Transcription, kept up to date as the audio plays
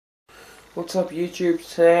What's up YouTube?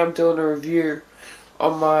 Today I'm doing a review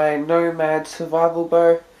on my Nomad Survival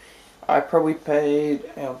Bow. I probably paid,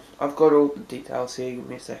 I've got all the details here, give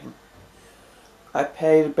me a second. I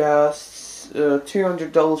paid about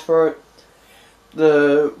 $200 for it.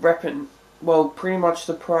 Pretty much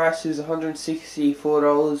the price is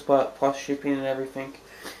 $164, but plus shipping and everything,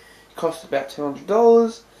 it cost about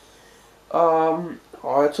 $200.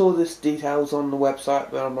 It's all this details on the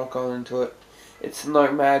website, but I'm not going into it. It's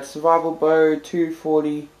Nomad Survival Bow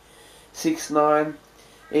 240-6.9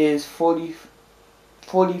 is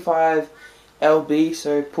 45 lb,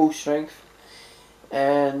 so pull strength,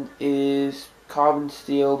 and is carbon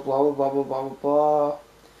steel, blah blah blah blah blah blah blah.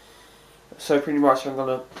 So pretty much I'm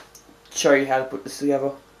gonna show you how to put this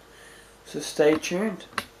together. So stay tuned.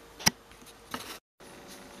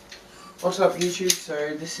 What's up YouTube?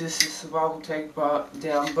 So this is the survival take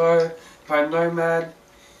down bow by Nomad.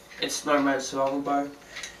 It's Nomad Survival Bow.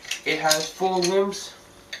 It has 4 limbs.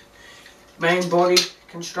 Main body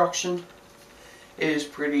construction. It is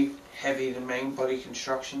pretty heavy, the main body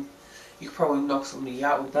construction. You could probably knock somebody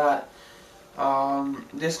out with that.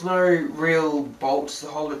 There's no real bolts to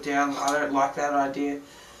hold it down. I don't like that idea.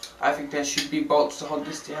 I think there should be bolts to hold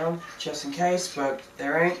this down, just in case, but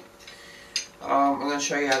there ain't. I'm going to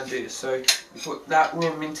show you how to do this. So you put that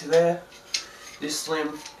limb into there, this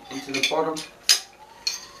limb into the bottom.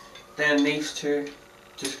 Then these two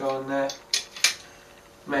just go in there,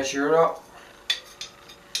 measure it up.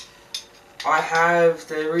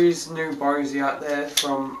 There is new bows out there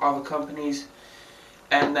from other companies,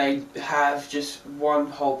 and they have just one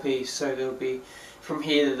whole piece, so there'll be from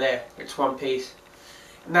here to there, it's one piece.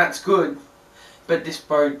 And that's good, but this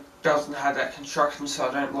bow doesn't have that construction, so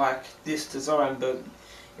I don't like this design, but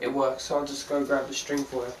it works, so I'll just go grab the string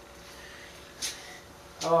for you.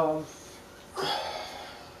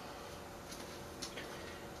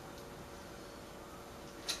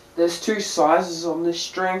 There's 2 sizes on this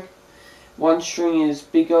string. One string is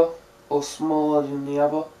bigger or smaller than the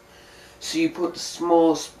other. So you put the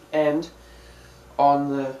smallest end on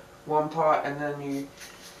the one part, and then you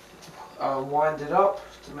wind it up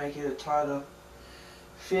to make it a tighter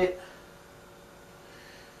fit.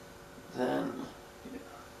 Then,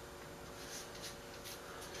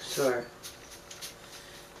 so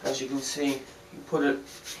as you can see, you put it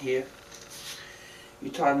here. You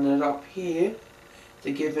tighten it up here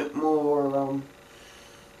to give it more,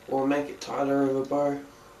 or make it tighter of a bow,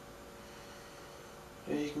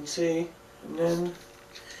 as you can see. And then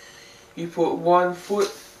you put one foot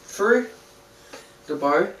through the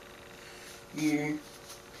bow.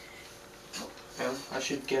 I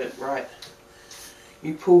should get it right.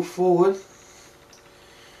 You pull forward.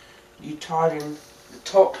 You tighten the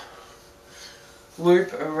top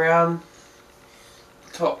loop around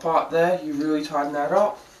the top part there. You really tighten that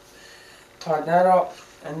up.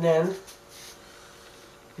 And then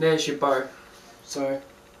there's your bow. So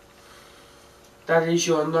that is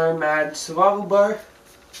your Nomad Survival Bow.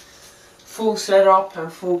 Full setup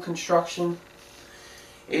and full construction.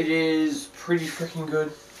 It is pretty freaking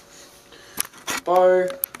good bow,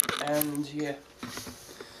 and yeah.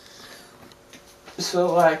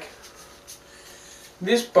 So like,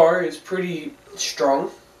 this bow is pretty strong.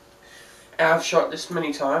 I've shot this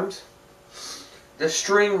many times. The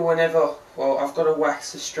string, I've got to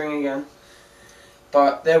wax the string again,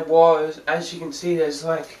 but there was, as you can see, there's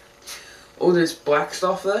like all this black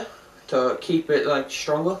stuff there to keep it like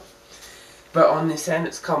stronger, but on this end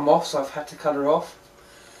it's come off, so I've had to cut it off.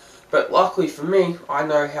 But luckily for me, I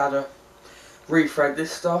know how to re-thread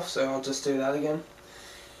this stuff, so I'll just do that again.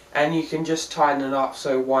 And you can just tighten it up,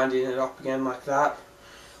 so winding it up again like that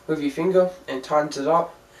with your finger, and tightens it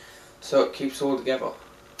up so it keeps all together.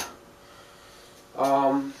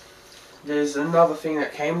 There's another thing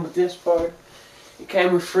that came with this bow. It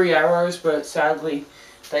came with 3 arrows, but sadly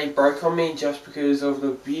they broke on me just because of the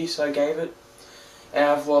abuse I gave it, and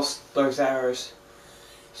I've lost those arrows,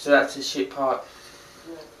 so that's a shit part.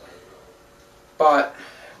 But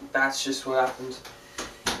that's just what happens.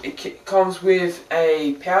 It comes with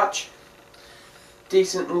a pouch,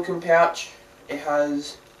 decent looking pouch. It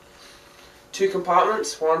has 2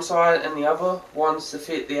 compartments, one side and the other. One's to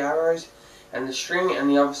fit the arrows and the string, and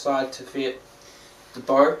the other side to fit the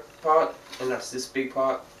bow part, and that's this big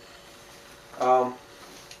part. And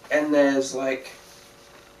there's a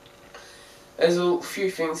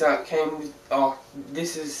few things that came with.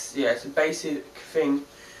 It's a basic thing,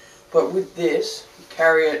 but with this, you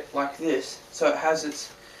carry it like this, so it has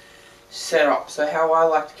its setup. So how I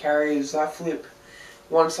like to carry it is I flip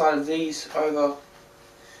one side of these over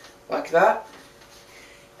like that,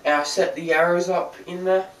 and I set the arrows up in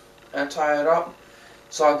there and tie it up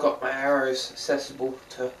so I've got my arrows accessible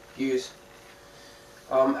to use.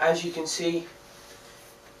 As you can see,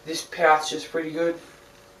 this pouch is pretty good.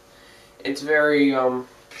 It's very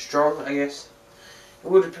strong, I guess. I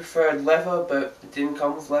would have preferred leather, but it didn't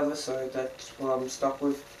come with leather, so that's what I'm stuck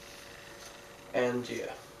with. And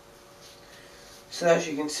yeah. So as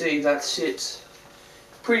you can see, that sits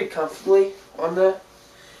pretty comfortably on there.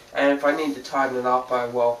 And if I need to tighten it up, I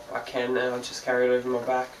can, and I'll just carry it over my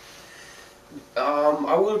back.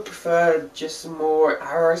 I would have preferred just some more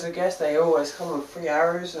arrows, I guess. They always come with 3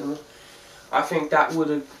 arrows, and I think that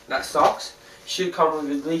sucks. Should come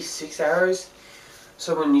with at least 6 arrows.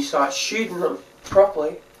 So when you start shooting them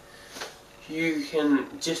properly, you can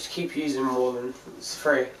just keep using more than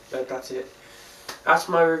 3. But that's it. That's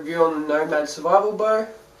my review on the Nomad Survival Bow.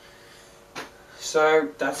 So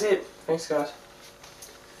that's it. Thanks, guys.